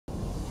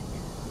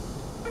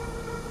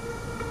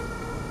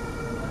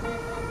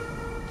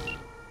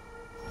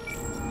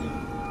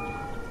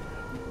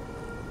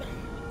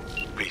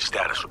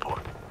status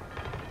report.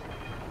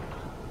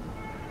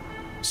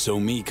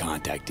 Sowwy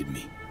contacted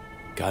me.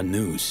 Got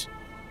news.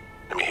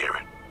 Let me hear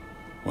it.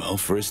 Well,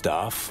 first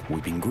off,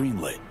 we've been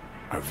greenlit.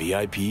 Our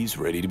VIPs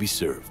ready to be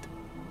served.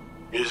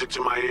 Music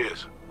to my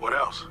ears. What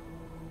else?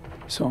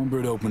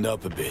 Songbird opened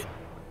up a bit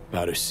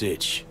about her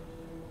sitch.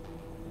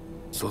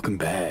 It's looking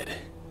bad.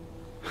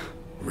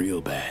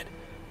 Real bad.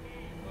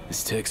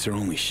 This tech's her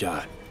only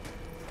shot.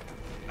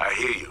 I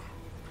hear you.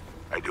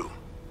 I do.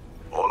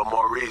 All the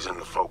more reason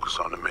to focus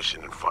on the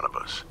mission in front of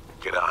us.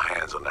 Get our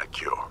hands on that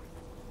cure.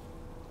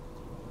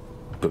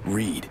 But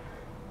Reed,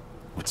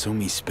 what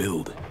Sowwy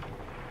spilled,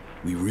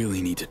 we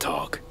really need to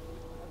talk.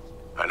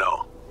 I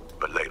know,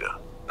 but later.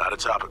 Not a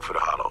topic for the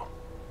Hollow.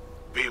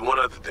 V, one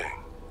other thing.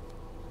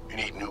 You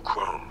need new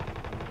chrome.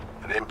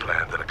 An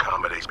implant that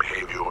accommodates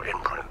behavioral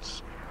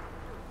imprints.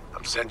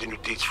 I'm sending you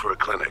deets for a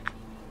clinic.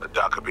 The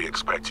doc will be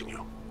expecting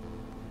you.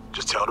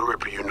 Just tell the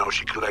Ripper you know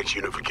she collects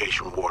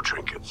unification war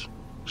trinkets.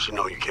 She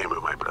know you came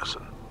with my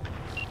blessing.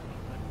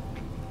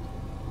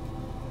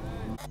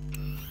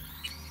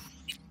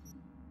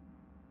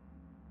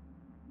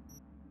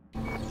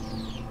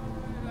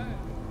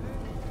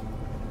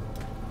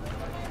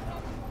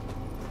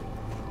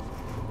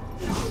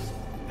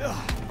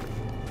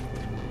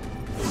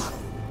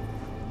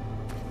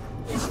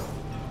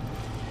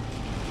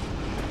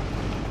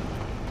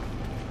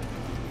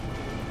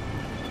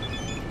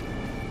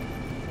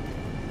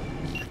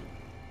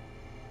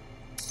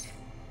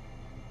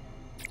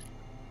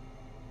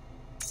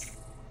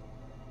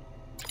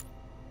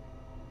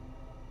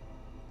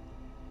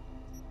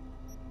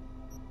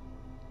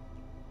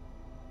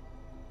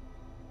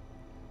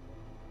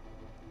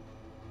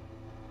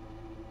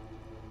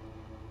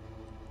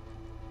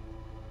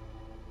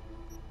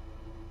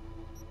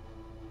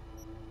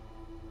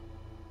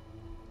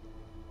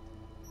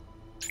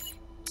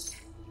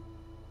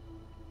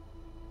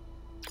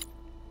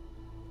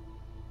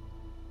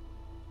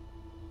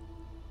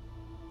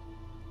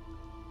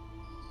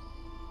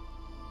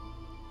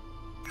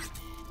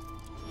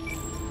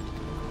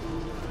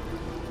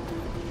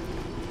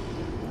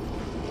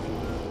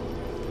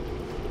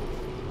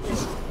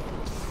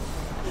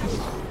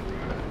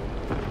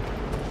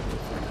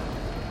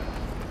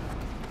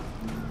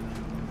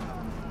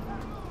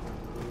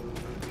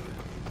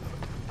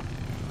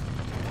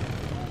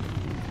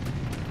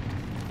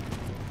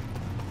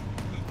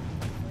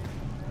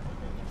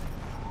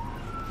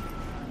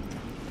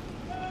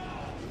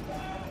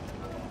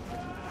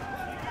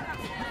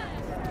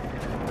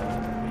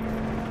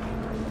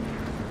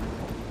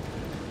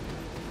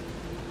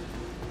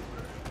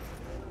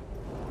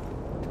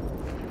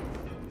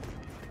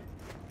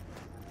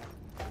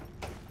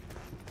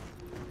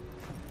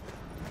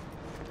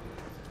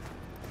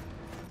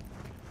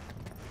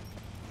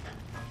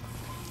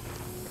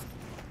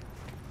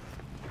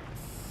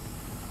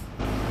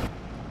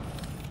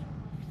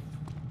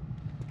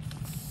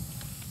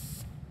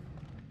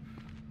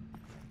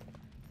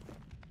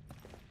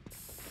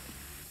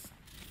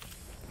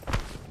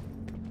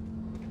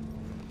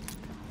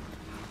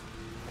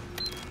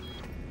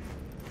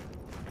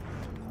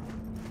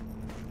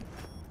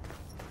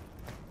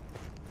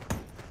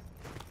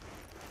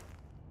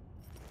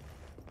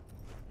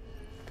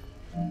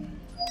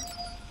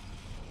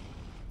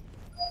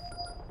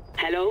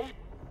 Hello?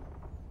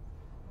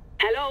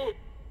 Hello?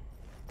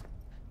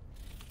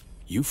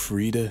 You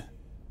Frida?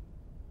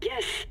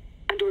 Yes,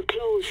 and we're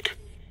closed.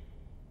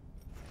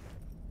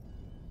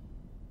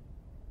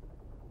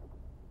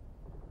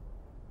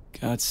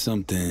 Got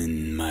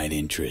something might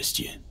interest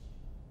you.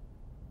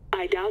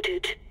 I doubt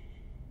it.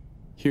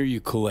 Here you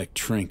collect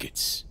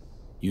trinkets.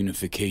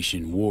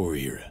 Unification War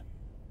era.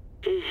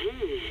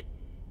 Mm-hmm.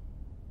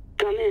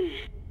 Come in.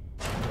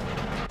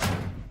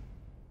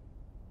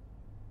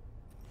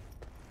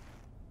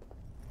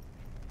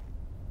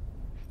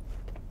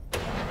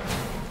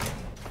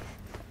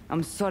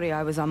 I'm sorry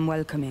I was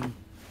unwelcoming.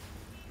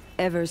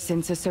 Ever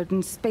since a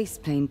certain space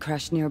plane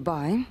crashed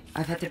nearby,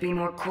 I've had to be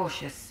more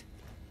cautious.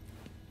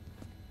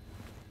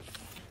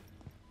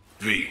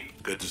 V,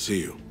 good to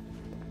see you.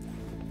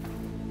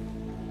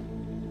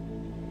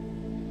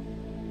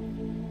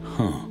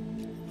 Huh.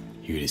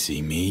 Here to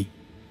see me?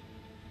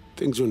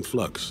 Things are in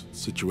flux.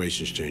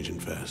 Situation's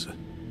changing fast.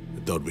 I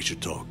thought we should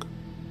talk.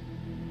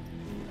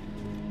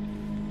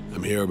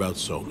 I'm here about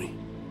Sowwy.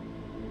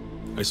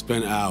 I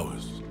spent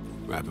hours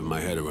wrapping my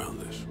head around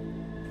this,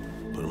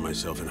 putting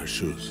myself in her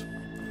shoes.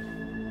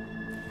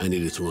 I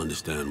needed to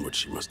understand what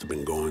she must have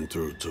been going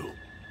through to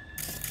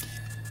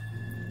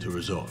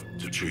resort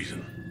to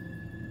treason.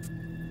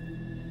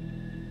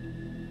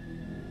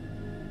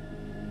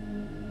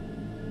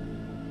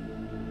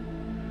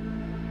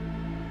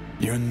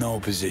 You're in no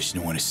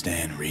position to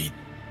understand, Reed.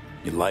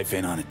 Your life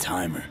ain't on a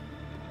timer.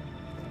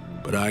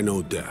 But I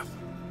know death.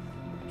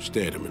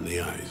 Stared him in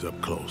the eyes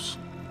up close.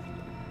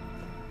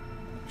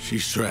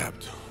 She's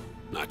trapped.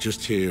 Not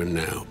just here and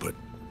now, but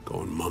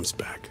going months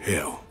back.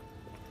 Hell.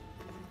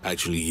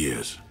 Actually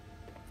years.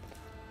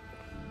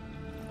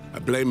 I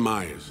blame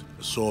Myers,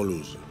 a sore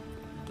loser.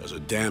 Does her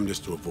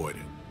damnedest to avoid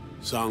it.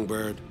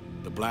 Songbird,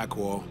 The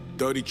Blackwall.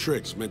 Dirty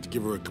tricks meant to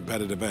give her a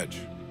competitive edge.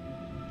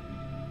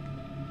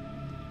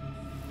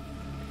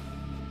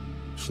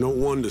 It's no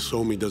wonder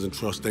sowwy doesn't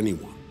trust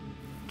anyone.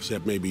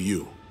 Except maybe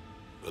you.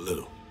 A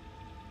little.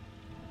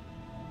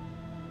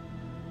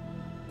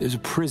 There's a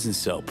prison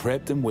cell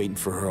prepped and waiting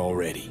for her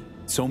already.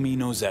 sowwy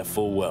knows that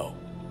full well.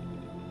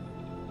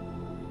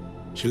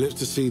 She lives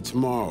to see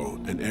tomorrow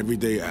and every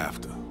day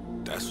after.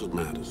 That's what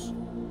matters.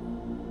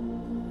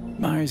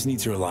 Myers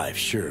needs her alive,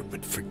 sure,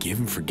 but forgive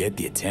and forget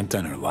the attempt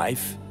on her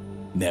life?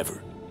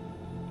 Never.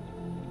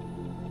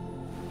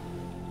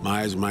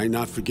 Myers might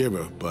not forgive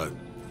her, but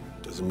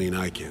doesn't mean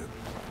I can.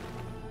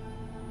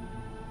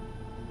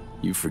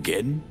 You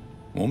forgetting?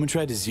 Woman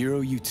tried to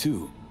zero you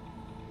too.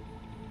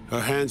 Her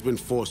hand's been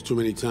forced too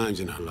many times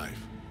in her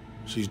life.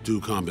 She's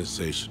due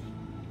compensation.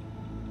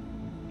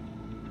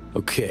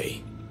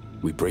 Okay.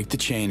 We break the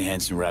chain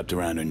Hansen wrapped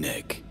around her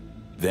neck.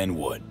 Then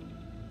what?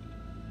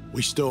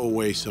 We stow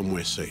away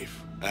somewhere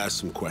safe, ask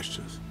some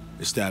questions,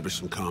 establish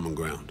some common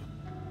ground.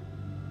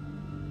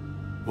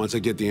 Once I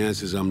get the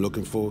answers I'm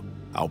looking for,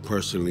 I'll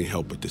personally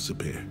help her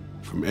disappear.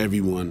 From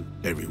everyone,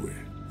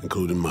 everywhere,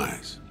 including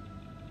Myers.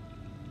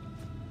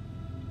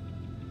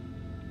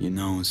 You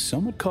know,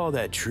 some would call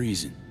that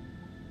treason.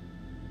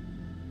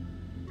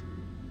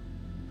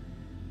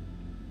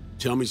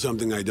 Tell me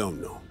something I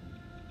don't know.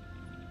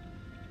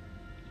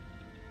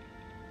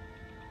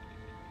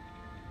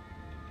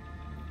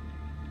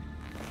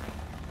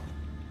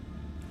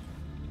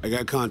 I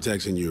got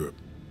contacts in Europe.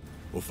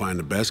 We'll find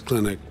the best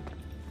clinic,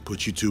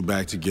 put you two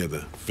back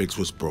together, fix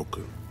what's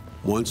broken.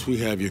 Once we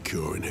have your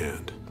cure in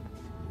hand.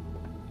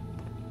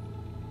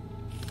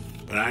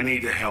 But I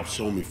need to help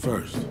sowwy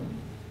first.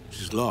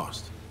 She's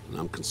lost, and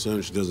I'm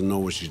concerned she doesn't know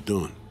what she's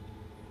doing.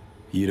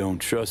 You don't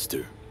trust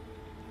her?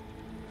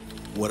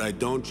 What I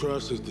don't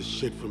trust is the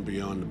shit from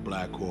beyond the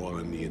Blackwall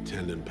and the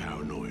attendant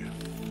paranoia.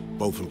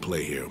 Both in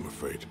play here, I'm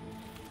afraid.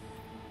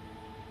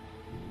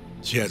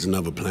 She has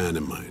another plan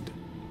in mind.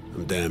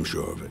 I'm damn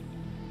sure of it.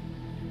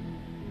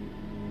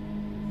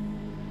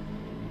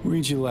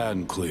 Read you loud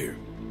and clear.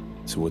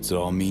 So what's it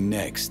all mean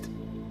next?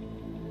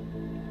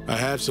 I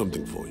have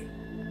something for you.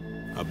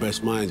 Our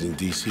best minds in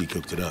DC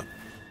cooked it up.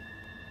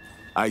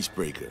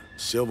 Icebreaker.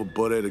 Silver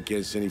bullet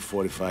against any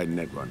fortified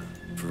netrunner.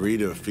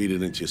 Farida will feed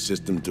it into your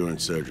system during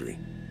surgery.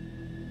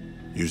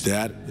 Use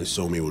that, and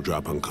sowwy will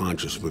drop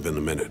unconscious within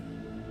a minute.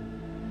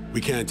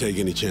 We can't take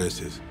any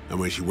chances, and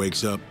when she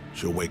wakes up,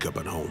 she'll wake up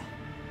at home.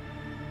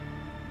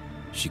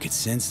 She could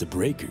sense the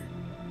breaker.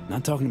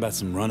 Not talking about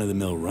some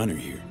run-of-the-mill runner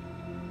here.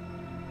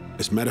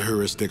 It's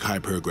meta-heuristic,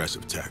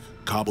 hyper-aggressive tech,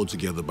 cobbled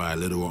together by a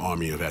literal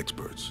army of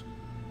experts.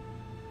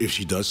 If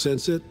she does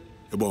sense it,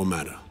 it won't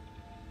matter.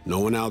 No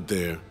one out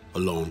there,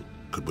 alone,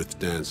 could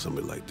withstand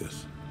something like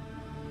this.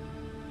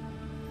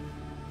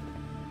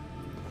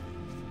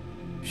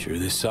 Sure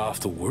this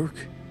soft will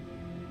work?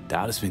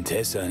 Doubt it's been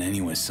tested on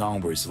anyone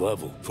Songbird's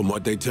level. From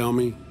what they tell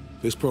me,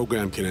 this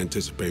program can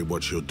anticipate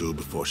what she'll do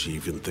before she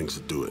even thinks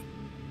to do it.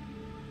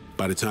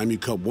 By the time you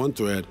cut one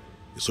thread,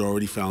 it's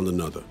already found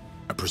another.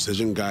 A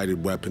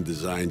precision-guided weapon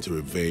designed to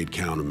evade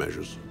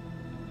countermeasures.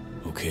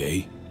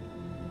 Okay.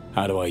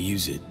 How do I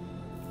use it?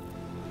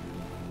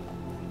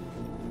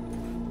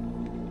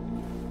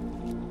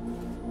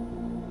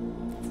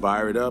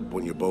 Fire it up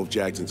when you're both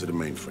jacked into the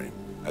mainframe.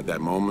 At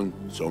that moment,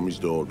 sowwy's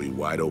door will be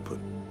wide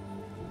open.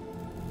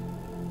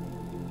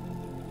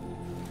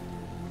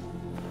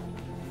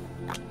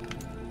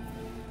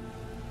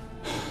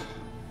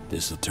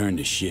 This'll turn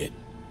to shit.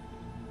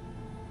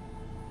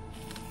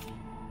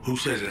 Who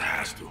says it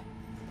has to?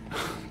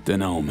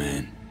 Dunno,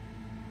 man.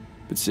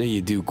 But say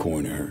you do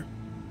corner her.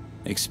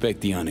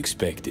 Expect the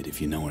unexpected,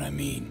 if you know what I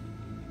mean.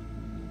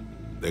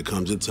 There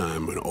comes a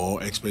time when all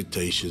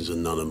expectations are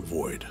null and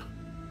void.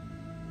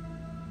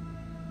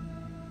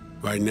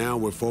 Right now,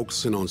 we're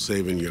focusing on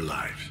saving your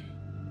lives.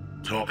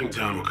 Talking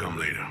time will come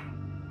later.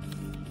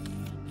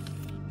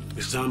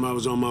 It's time I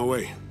was on my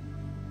way.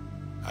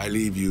 I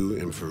leave you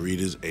in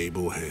Farida's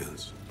able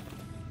hands.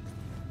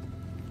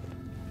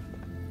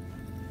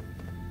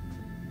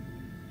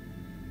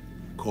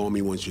 Call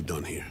me once you're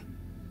done here.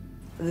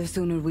 The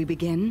sooner we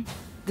begin,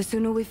 the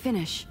sooner we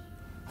finish.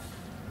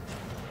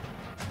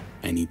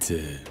 I need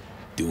to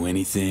do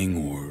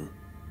anything, or...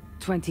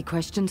 20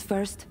 questions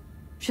first?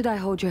 Should I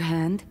hold your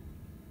hand?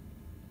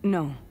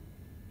 No.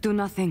 Do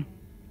nothing.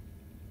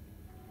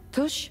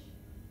 Tush,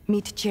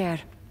 meet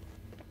chair.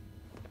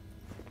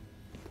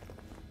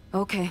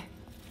 Okay.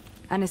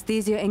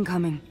 Anesthesia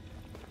incoming.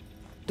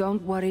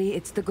 Don't worry,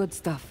 it's the good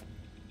stuff.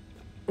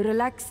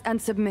 Relax and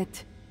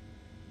submit.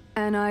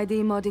 An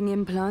ID modding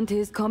implant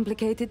is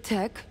complicated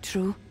tech,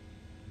 true.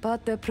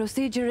 But the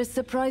procedure is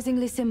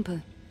surprisingly simple.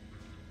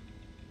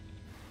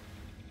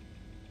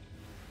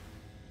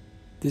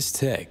 This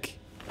tech...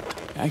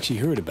 I actually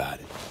heard about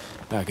it.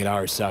 Back at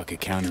Arasaka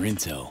Counter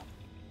Intel.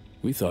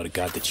 We thought it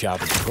got the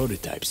chop at the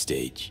prototype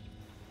stage.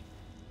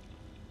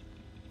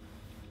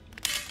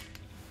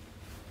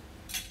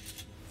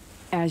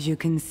 As you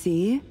can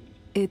see,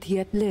 it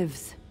yet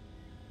lives.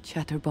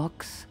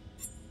 Chatterbox.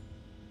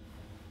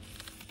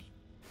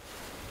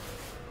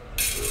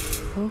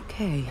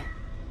 Okay.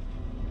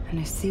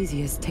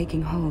 Anesthesia's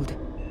taking hold.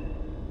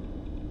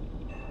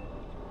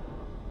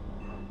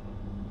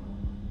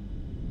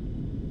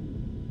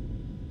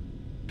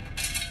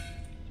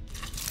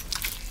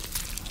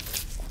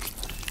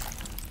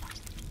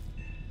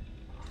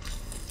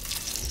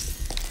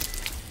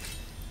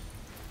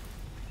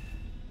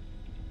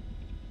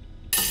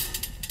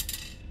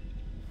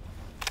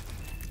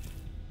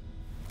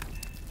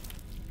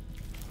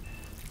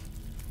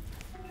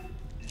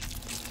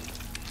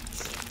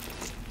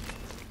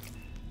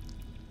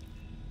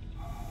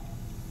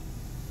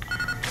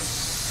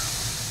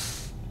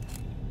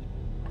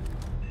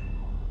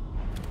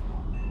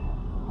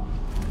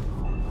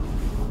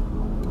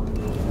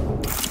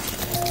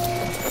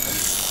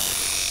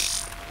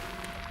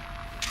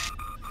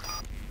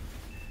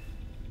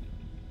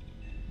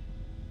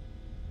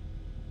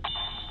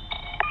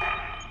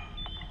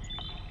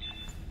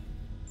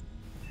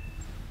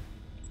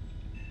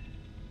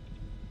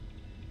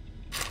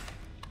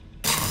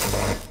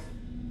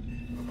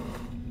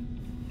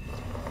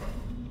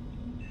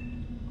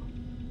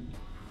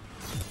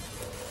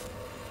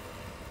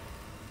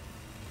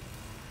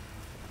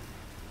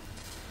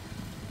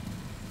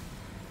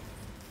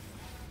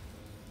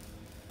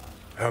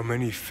 How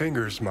many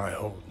fingers am I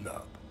holding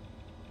up?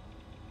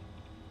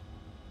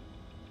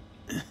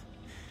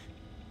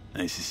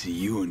 Nice to see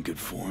you in good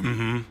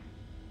form.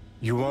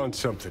 You want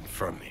something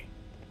from me?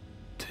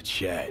 To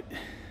chat.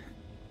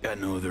 Got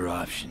no other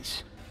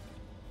options.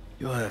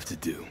 You'll have to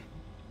do.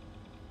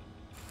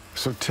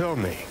 So tell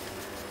me,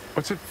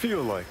 what's it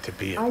feel like to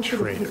be a I should have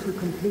traitor? put you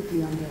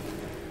completely under.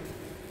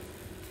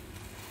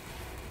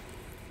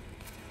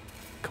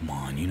 Come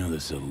on, you know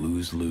this is a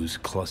lose-lose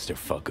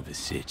clusterfuck of a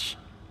sitch.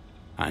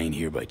 I ain't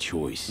here by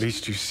choice. At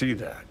least you see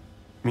that.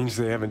 Means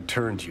they haven't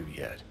turned you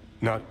yet.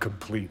 Not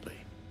completely.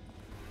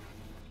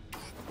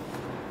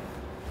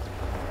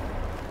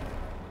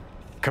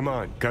 Come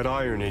on, got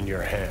iron in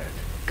your hand.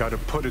 Gotta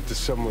put it to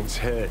someone's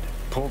head.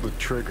 Pull the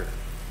trigger.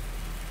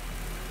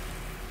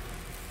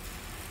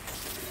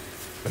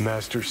 The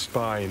master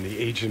spy and the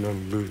agent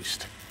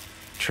unloosed.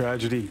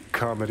 Tragedy,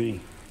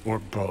 comedy, or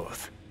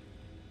both.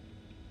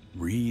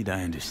 Reed,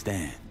 I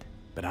understand.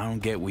 But I don't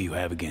get what you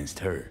have against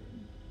her.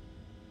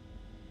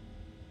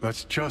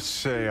 Let's just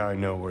say I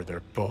know where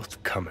they're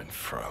both coming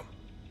from.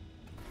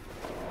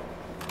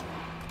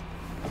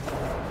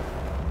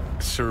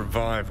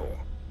 Survival.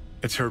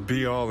 It's her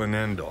be-all and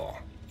end-all.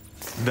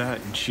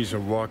 That and she's a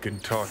walking,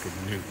 talking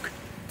nuke.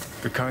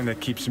 The kind that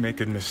keeps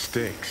making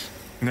mistakes,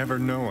 never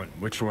knowing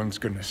which one's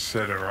gonna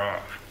set her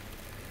off.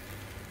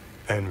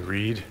 And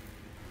Reed?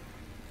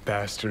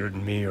 Bastard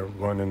and me are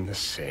one and the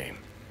same.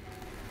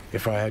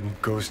 If I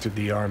hadn't ghosted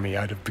the army,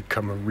 I'd have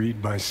become a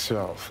Reed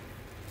myself.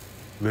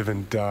 Live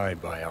and die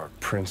by our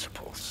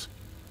principles.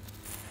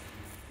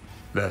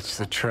 That's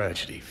the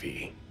tragedy,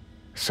 V.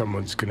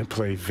 Someone's gonna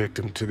play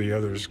victim to the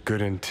other's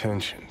good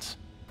intentions.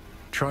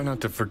 Try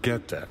not to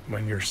forget that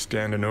when you're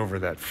standing over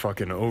that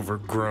fucking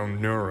overgrown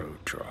neuro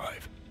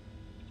drive.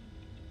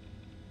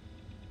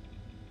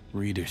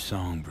 Reader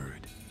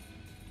Songbird.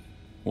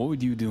 What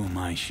would you do in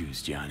my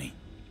shoes, Johnny?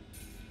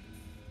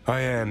 I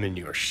am in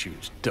your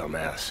shoes,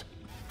 dumbass.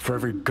 For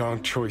every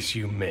gonk choice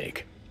you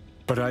make.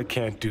 But I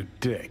can't do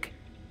dick.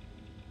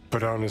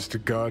 But honest to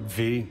God,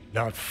 V,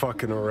 not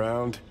fucking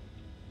around?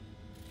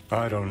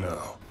 I don't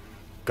know.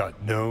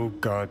 Got no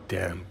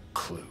goddamn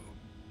clue.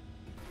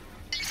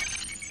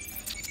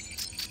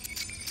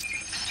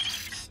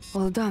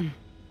 All done.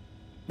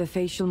 The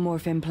facial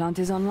morph implant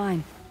is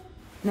online.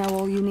 Now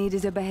all you need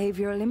is a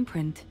behavioral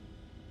imprint.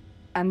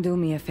 And do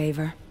me a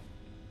favor.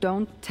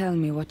 Don't tell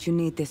me what you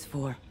need this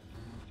for.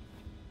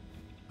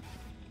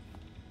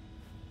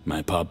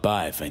 Might pop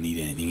by if I need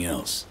anything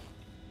else.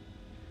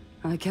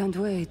 I can't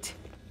wait.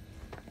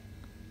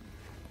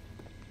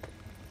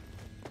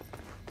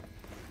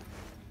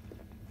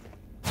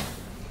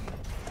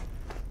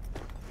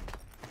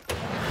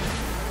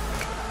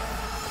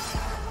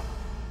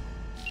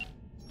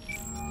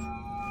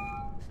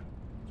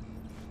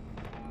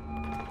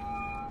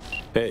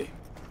 Hey,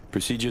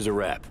 procedure's a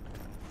wrap.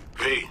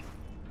 V,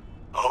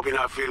 I hope you're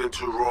not feeling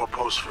too raw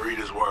post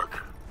Farida's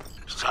work.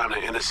 It's time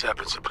to intercept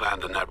and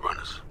supplant the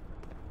netrunners.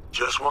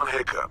 Just one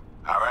hiccup.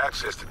 Our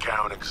access to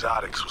Karen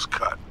Exotics was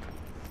cut.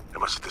 They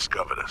must have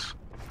discovered us.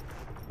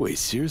 Wait,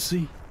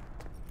 seriously?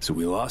 So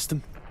we lost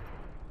them?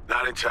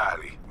 Not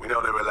entirely. We know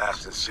they were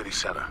last in city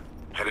center,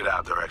 headed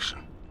our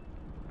direction.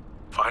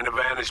 Find a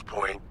vantage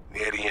point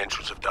near the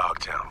entrance of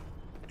Dogtown.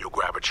 You'll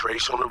grab a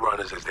trace on the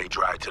runners as they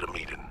drive to the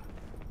meeting.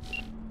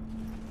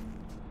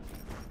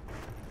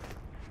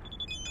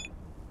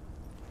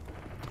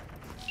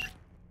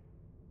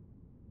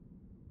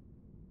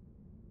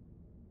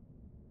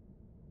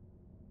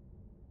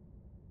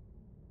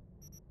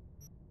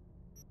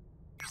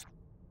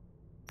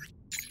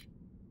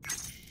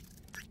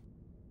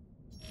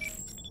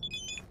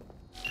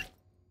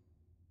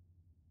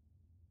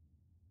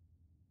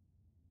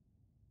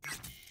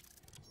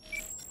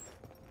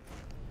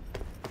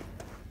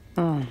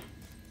 Oh,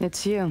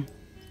 it's you.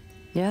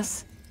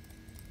 Yes?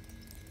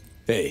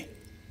 Hey,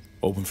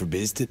 Open for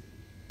biz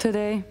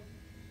Today.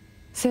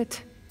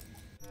 Sit.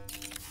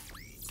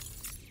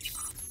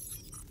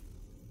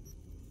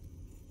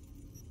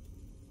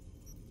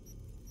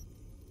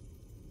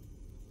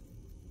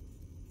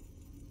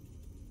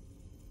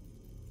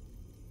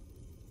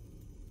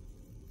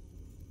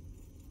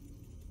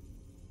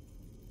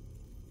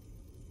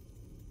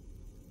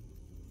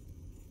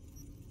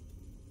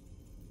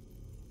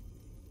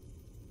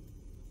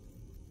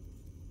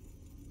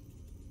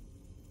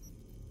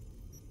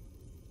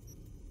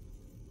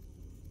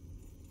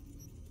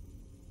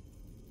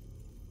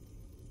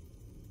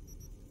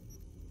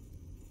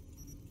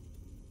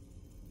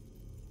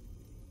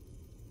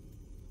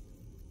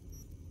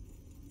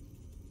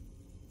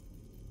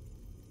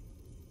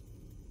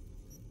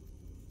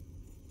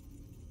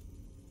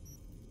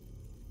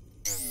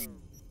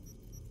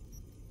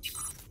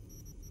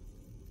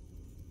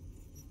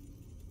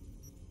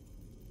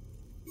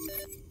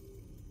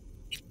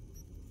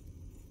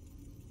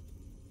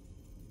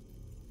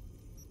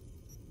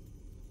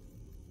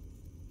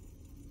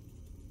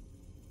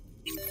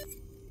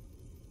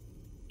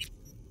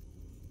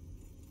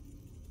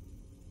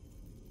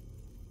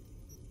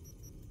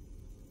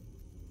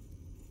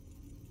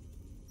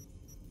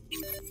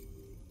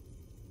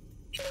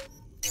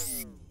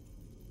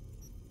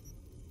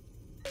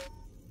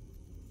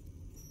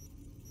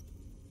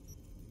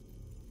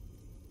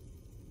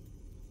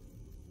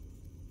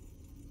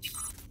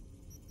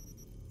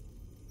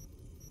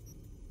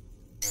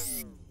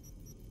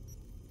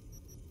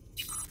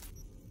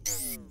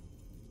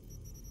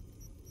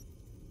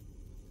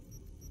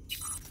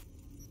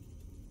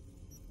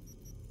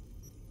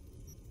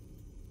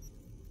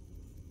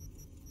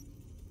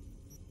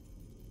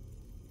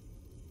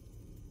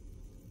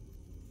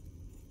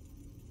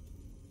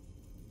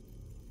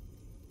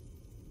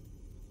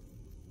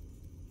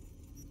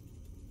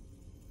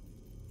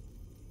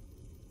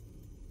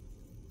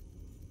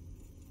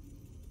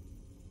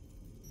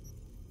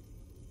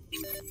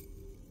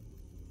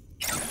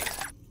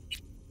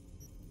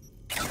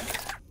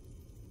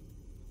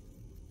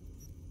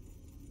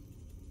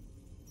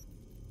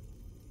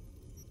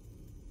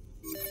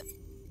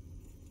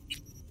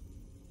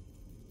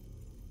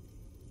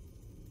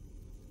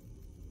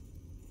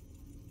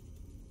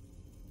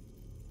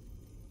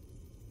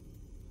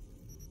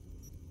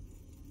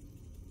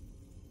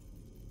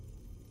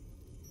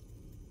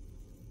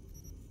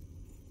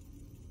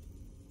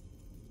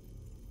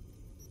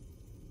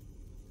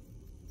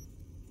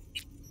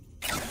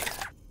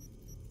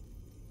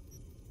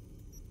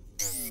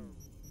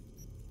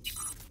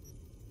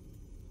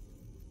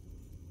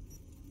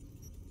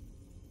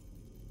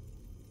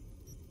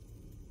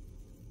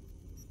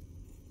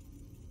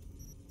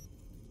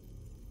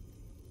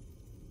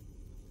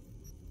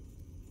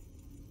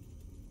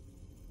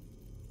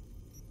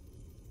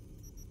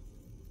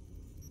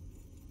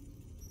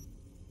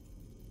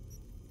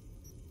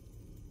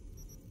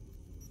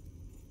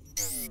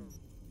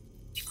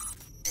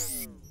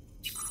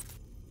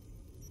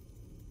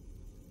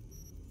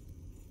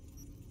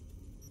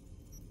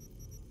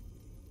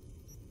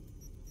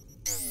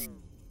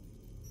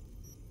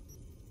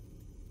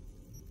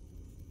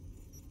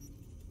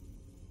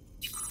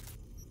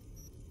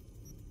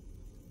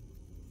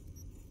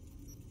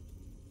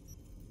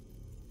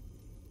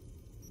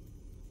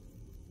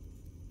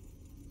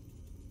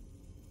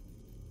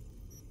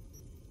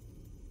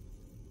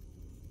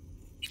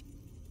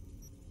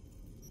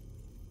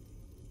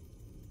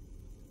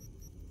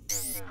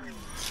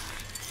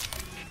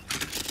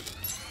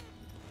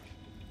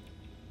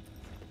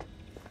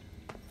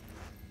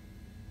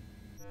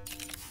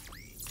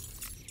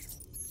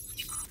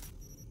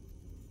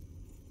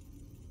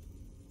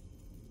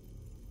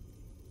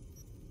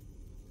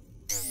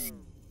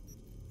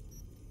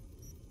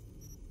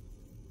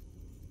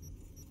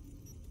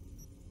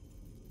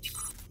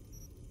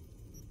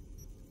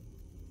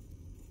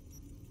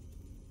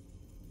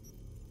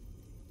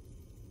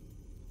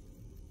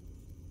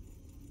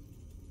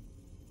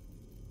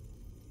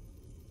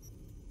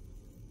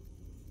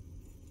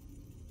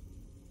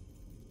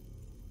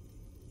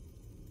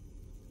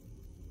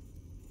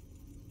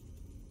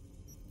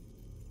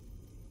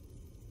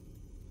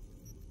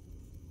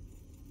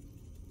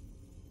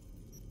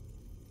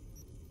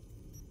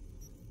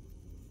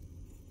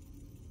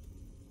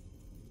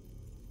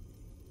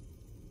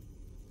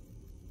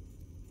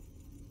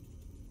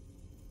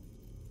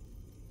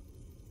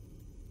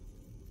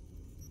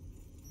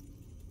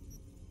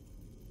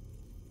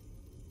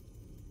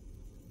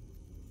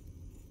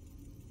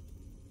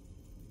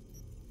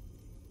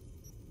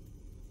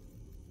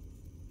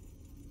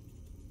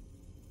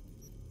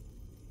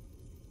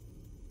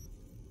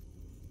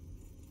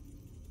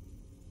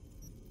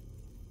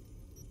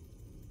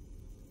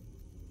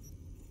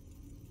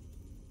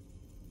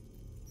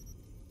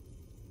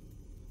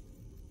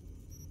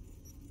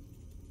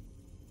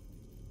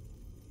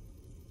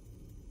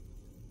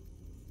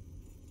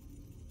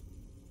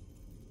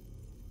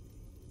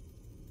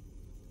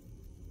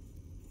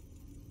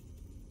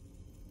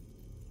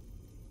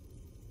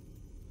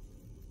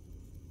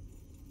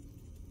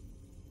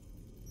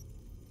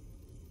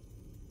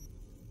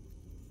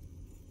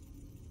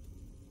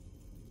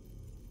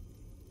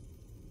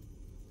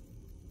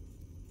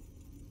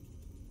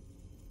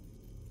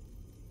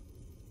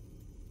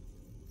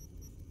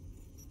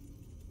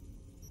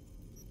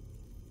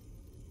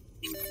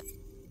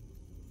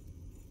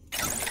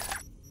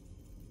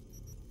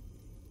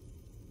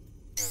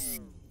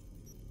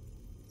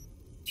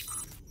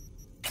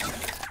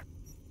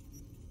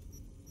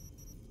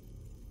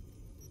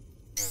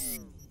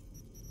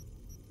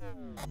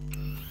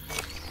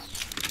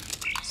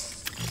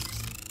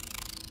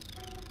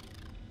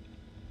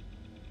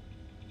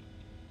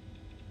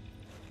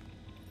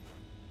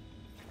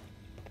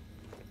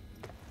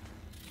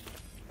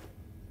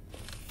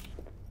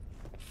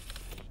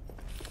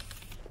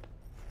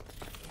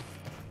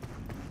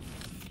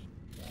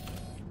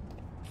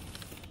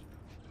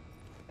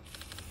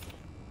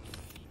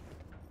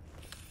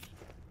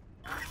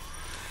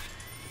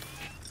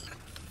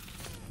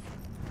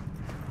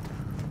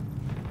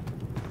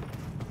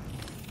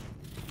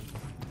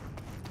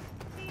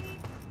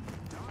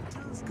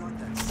 Got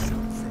that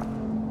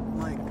something,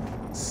 like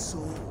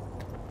soul.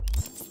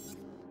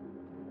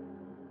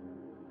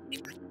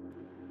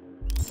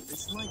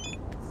 It's like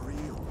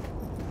real.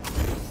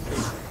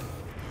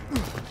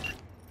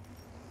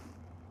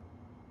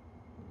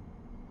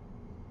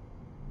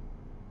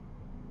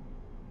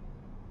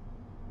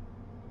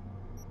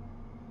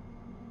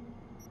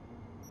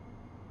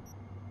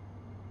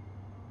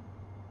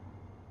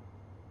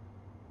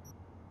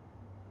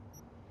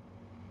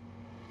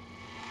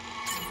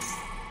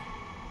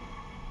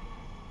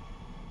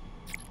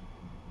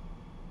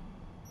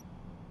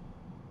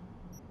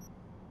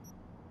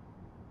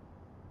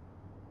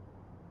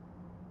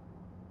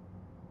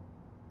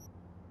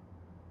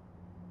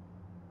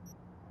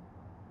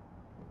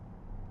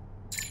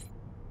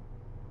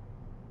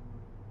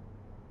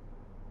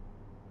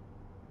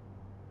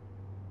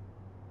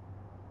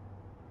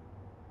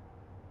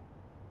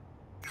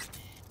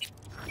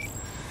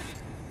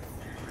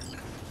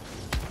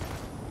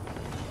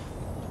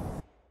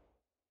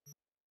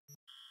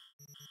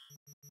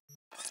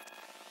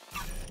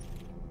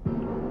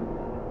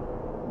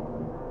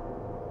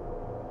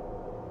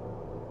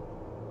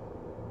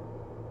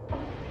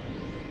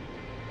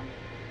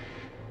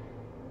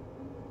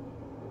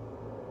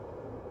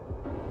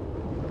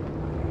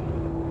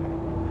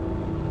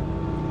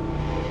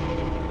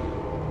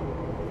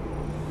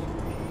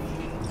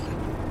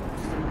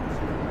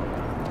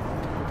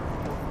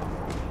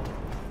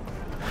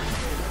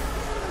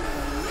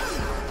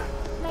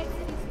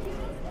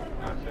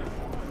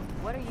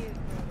 What are you...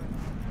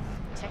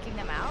 checking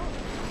them out?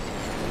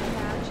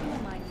 Yeah,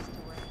 actually, mine used to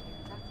work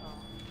here, that's all.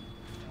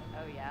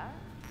 Oh, yeah?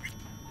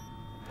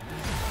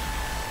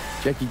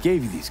 Jackie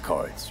gave you these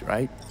cards,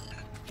 right?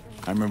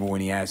 I remember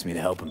when he asked me to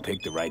help him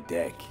pick the right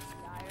deck.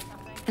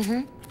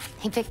 Mm-hmm.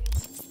 He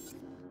picked...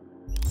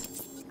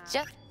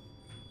 Just...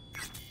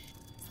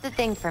 It's the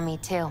thing for me,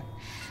 too.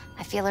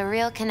 I feel a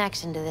real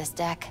connection to this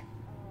deck.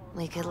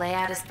 We could lay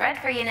out a spread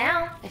for you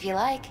now, if you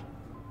like.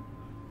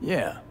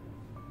 Yeah.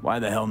 Why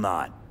the hell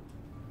not?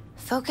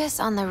 Focus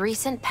on the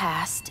recent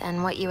past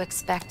and what you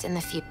expect in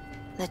the future.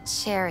 The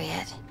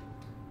Chariot.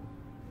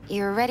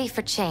 You're ready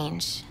for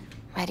change.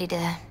 Ready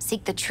to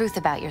seek the truth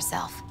about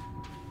yourself.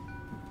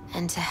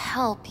 And to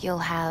help, you'll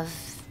have...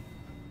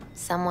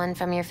 someone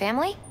from your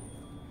family?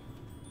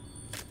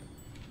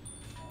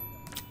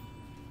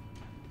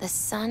 The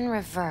sun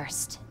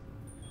reversed.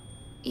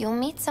 You'll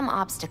meet some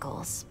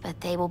obstacles, but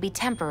they will be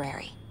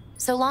temporary.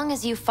 So long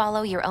as you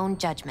follow your own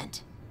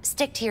judgment.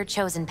 Stick to your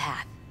chosen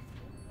path.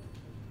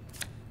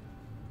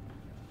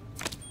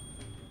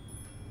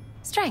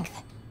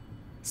 Strength.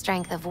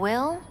 Strength of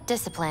will,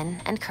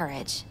 discipline, and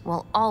courage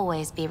will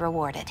always be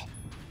rewarded.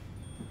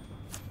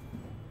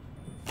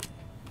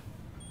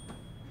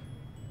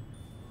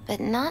 But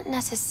not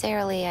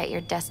necessarily at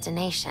your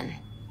destination,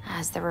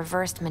 as the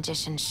reversed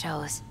magician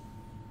shows.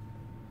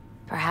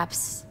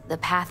 Perhaps the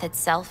path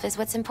itself is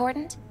what's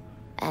important,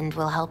 and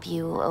will help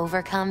you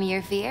overcome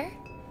your fear?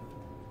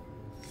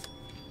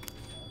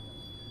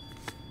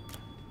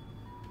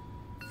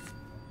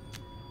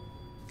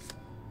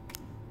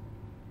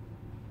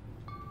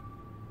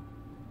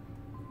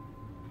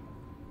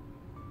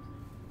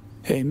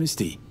 Hey,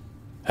 Misty.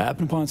 I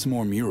happened upon some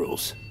more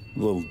murals. A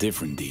little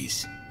different,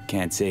 these.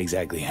 Can't say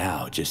exactly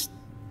how, just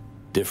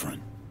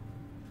different.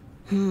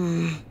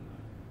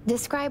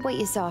 Describe what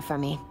you saw for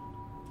me.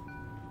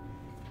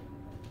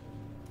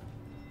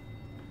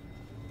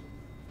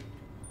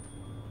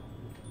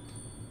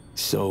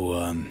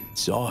 So,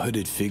 saw a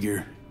hooded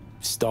figure,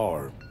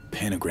 star,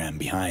 pentagram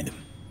behind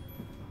him.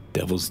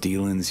 Devil's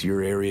dealings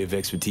your area of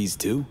expertise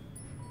too?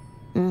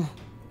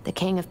 The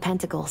King of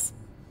Pentacles.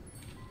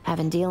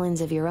 Having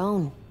dealings of your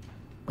own,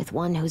 with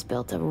one who's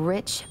built a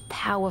rich,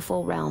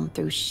 powerful realm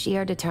through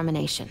sheer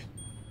determination.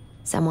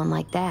 Someone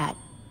like that.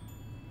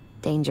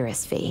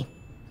 Dangerous, V.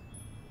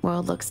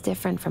 World looks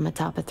different from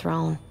atop a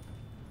throne.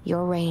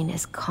 Your reign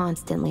is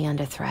constantly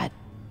under threat.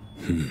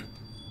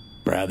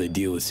 Rather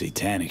deal with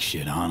satanic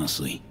shit,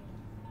 honestly.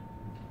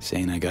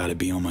 Saying I gotta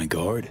be on my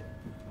guard?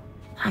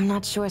 I'm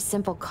not sure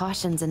simple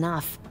caution's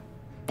enough.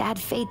 Bad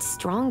fate's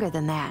stronger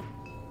than that.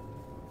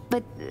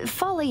 But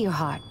follow your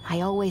heart,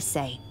 I always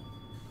say.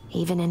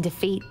 Even in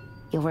defeat,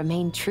 you'll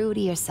remain true to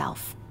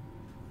yourself.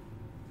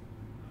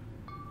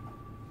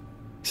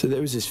 So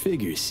there was this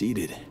figure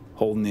seated,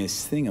 holding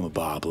this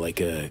thingamabob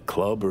like a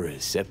club or a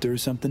scepter or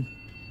something?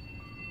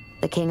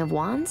 The King of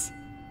Wands?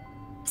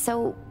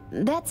 So,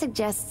 that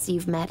suggests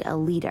you've met a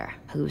leader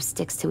who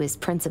sticks to his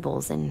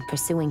principles in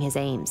pursuing his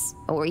aims,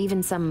 or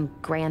even some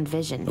grand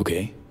vision.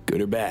 Okay,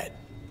 good or bad?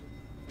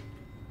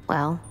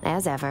 Well,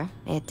 as ever,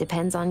 it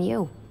depends on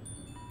you.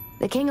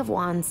 The King of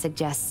Wands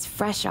suggests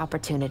fresh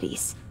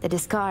opportunities, the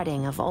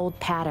discarding of old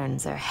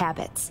patterns or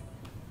habits.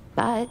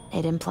 But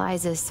it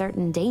implies a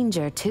certain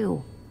danger,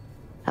 too,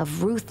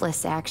 of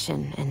ruthless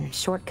action and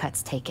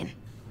shortcuts taken.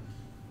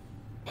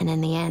 And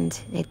in the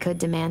end, it could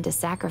demand a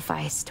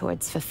sacrifice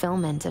towards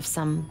fulfillment of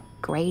some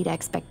great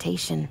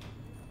expectation.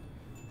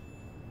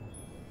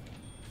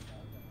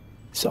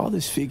 Saw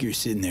this figure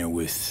sitting there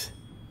with,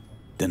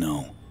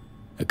 dunno,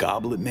 a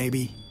goblet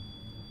maybe?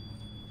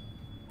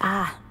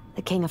 Ah,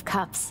 the King of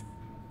Cups.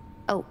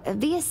 Oh,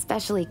 be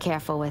especially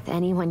careful with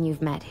anyone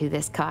you've met who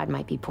this card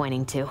might be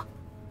pointing to.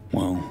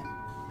 Well,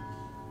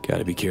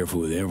 gotta be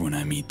careful with everyone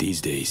I meet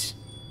these days.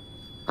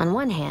 On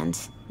one hand,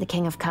 the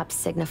King of Cups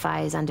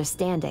signifies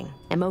understanding,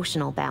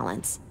 emotional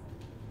balance.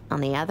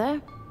 On the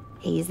other,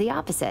 he's the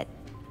opposite,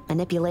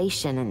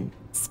 manipulation and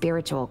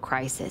spiritual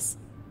crisis.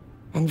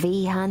 And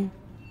V, hun,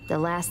 the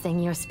last thing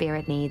your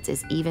spirit needs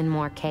is even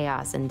more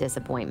chaos and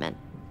disappointment.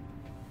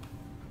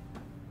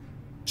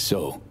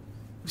 So,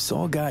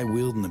 saw a guy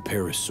wielding a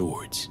pair of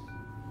swords.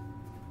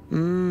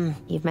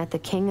 You've met the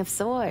King of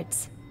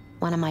Swords,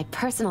 one of my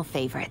personal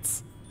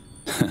favorites.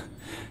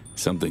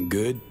 Something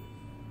good?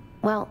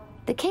 Well,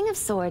 the King of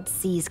Swords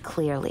sees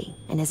clearly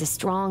and is a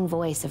strong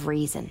voice of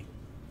reason.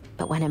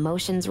 But when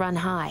emotions run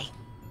high,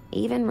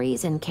 even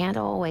reason can't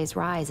always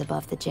rise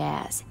above the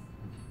jazz.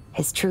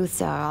 His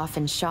truths are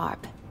often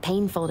sharp,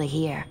 painful to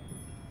hear.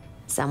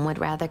 Some would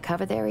rather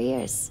cover their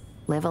ears,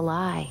 live a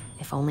lie,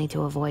 if only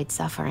to avoid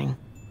suffering.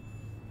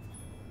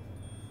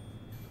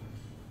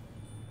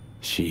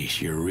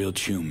 Sheesh, you're a real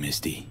chum,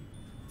 Misty.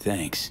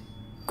 Thanks.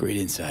 Great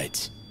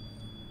insights.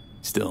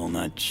 Still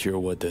not sure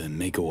what to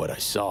make of what I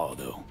saw,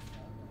 though.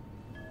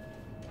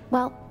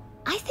 Well,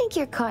 I think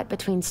you're caught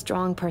between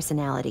strong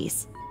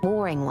personalities,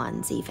 warring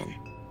ones even.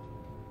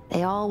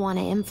 They all want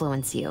to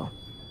influence you,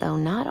 though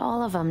not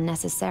all of them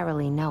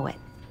necessarily know it.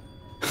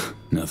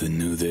 Nothing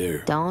new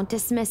there. Don't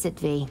dismiss it,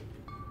 V.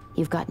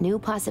 You've got new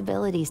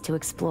possibilities to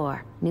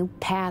explore, new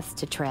paths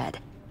to tread.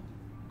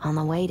 On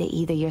the way to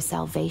either your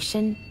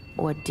salvation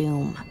or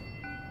doom.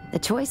 The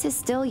choice is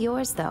still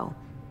yours, though.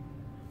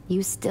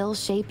 You still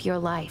shape your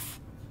life,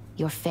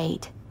 your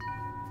fate.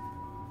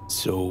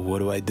 So what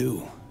do I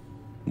do?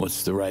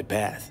 What's the right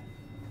path?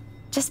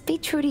 Just be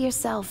true to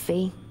yourself,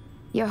 V.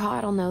 Your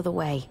heart'll know the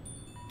way.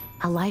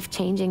 A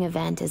life-changing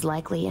event is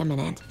likely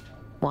imminent.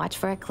 Watch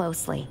for it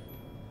closely.